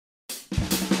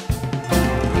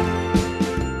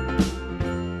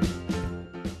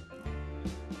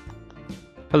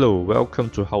Hello, welcome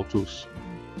to How To's.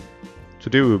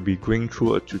 Today we'll be going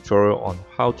through a tutorial on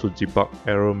how to debug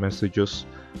error messages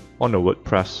on a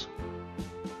WordPress.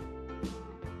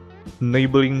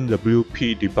 Enabling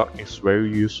WP Debug is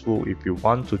very useful if you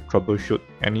want to troubleshoot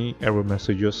any error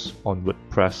messages on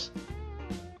WordPress.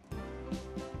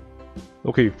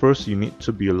 Okay, first you need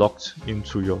to be logged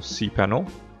into your Cpanel.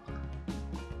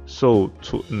 So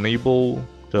to enable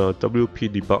the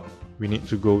WP Debug, we need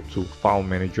to go to File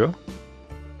Manager.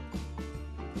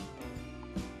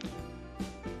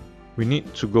 We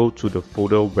need to go to the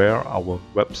folder where our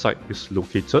website is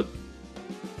located.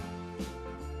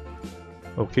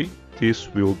 Okay, this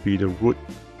will be the root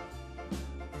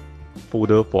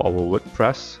folder for our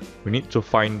WordPress. We need to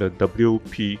find the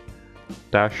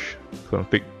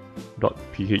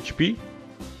wp-config.php.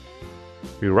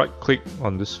 We right click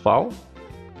on this file.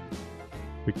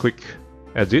 We click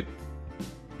Edit.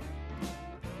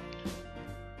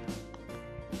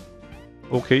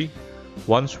 Okay.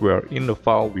 Once we are in the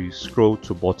file, we scroll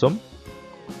to bottom.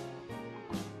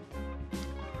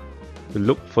 We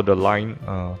look for the line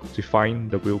define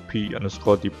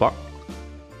WP_debug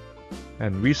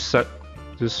and we set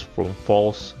this from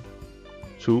false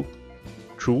to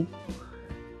true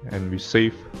and we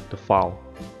save the file.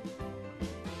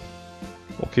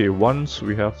 Okay, once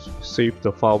we have saved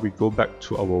the file, we go back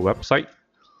to our website.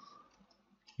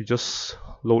 We just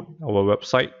load our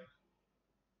website.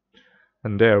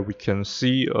 And there we can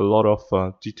see a lot of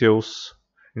details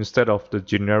instead of the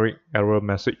generic error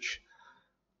message.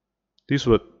 This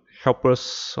would help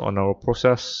us on our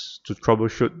process to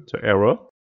troubleshoot the error.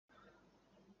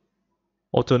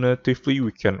 Alternatively,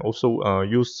 we can also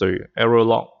use the error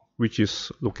log, which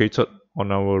is located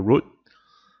on our root.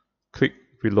 Click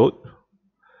Reload.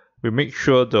 We make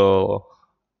sure the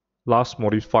last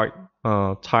modified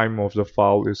time of the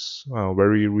file is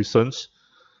very recent.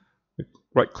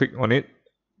 Right click on it,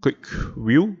 click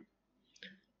View,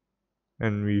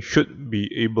 and we should be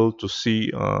able to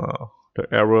see the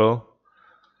error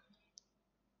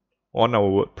on our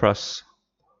WordPress.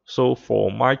 So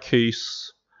for my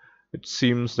case, it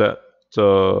seems that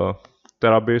the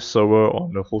database server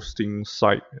on the hosting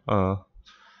site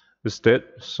is dead,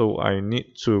 so I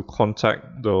need to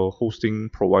contact the hosting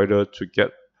provider to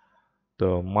get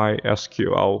the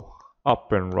MySQL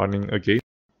up and running again.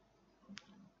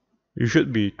 You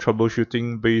should be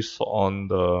troubleshooting based on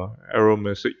the error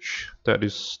message that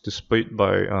is displayed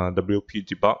by WP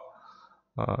Debug.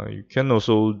 You can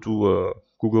also do a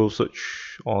Google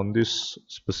search on this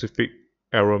specific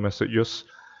error messages.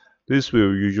 This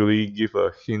will usually give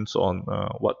a hint on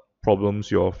what problems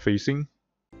you're facing.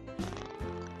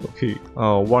 Okay,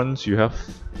 once you have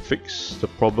fixed the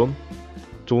problem,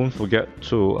 don't forget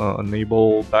to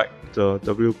enable back the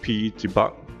WP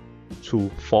Debug to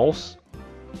false.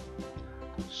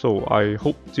 So I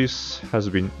hope this has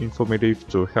been informative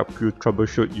to help you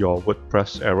troubleshoot your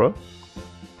WordPress error.